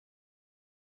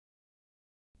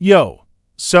Yo,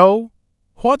 so,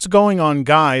 what's going on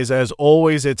guys? As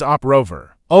always, it's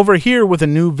Rover over here with a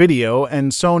new video,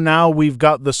 and so now we've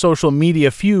got the social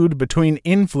media feud between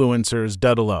influencers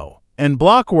Dudeylo and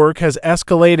Blockwork has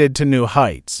escalated to new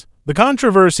heights. The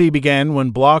controversy began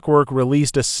when Blockwork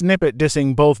released a snippet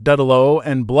dissing both Dudeylo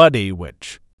and Blocky,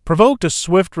 which provoked a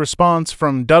swift response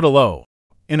from Dudeylo.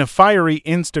 In a fiery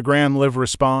Instagram live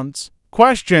response,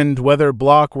 questioned whether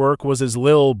Blockwork was his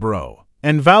lil bro,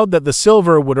 and vowed that the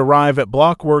silver would arrive at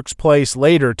Blockwork's place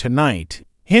later tonight,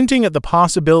 hinting at the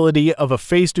possibility of a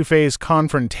face-to-face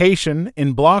confrontation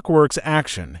in Blockwork's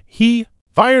action. He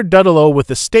fired Dudeylo with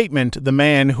the statement, "The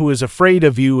man who is afraid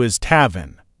of you is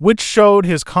Dthang," which showed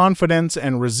his confidence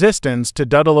and resistance to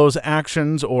Dudeylo's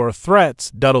actions or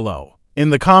threats. Dudeylo, in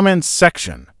the comments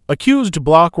section, accused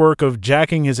Blockwork of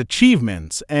jacking his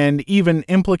achievements and even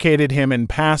implicated him in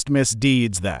past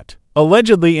misdeeds that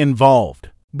allegedly involved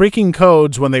breaking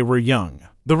codes when they were young.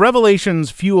 The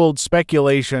revelations fueled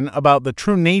speculation about the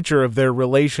true nature of their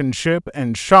relationship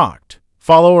and shocked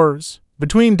followers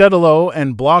between Dudeylo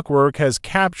and Blockwork has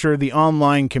captured the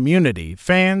online community.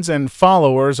 Fans and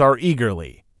followers are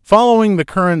eagerly following the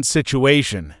current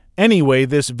situation. Anyway,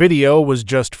 this video was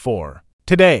just for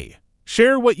today.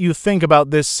 Share what you think about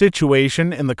this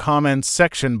situation in the comments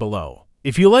section below.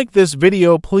 If you like this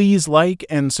video, please like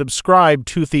and subscribe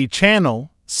to the channel.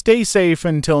 Stay safe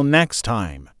until next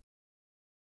time.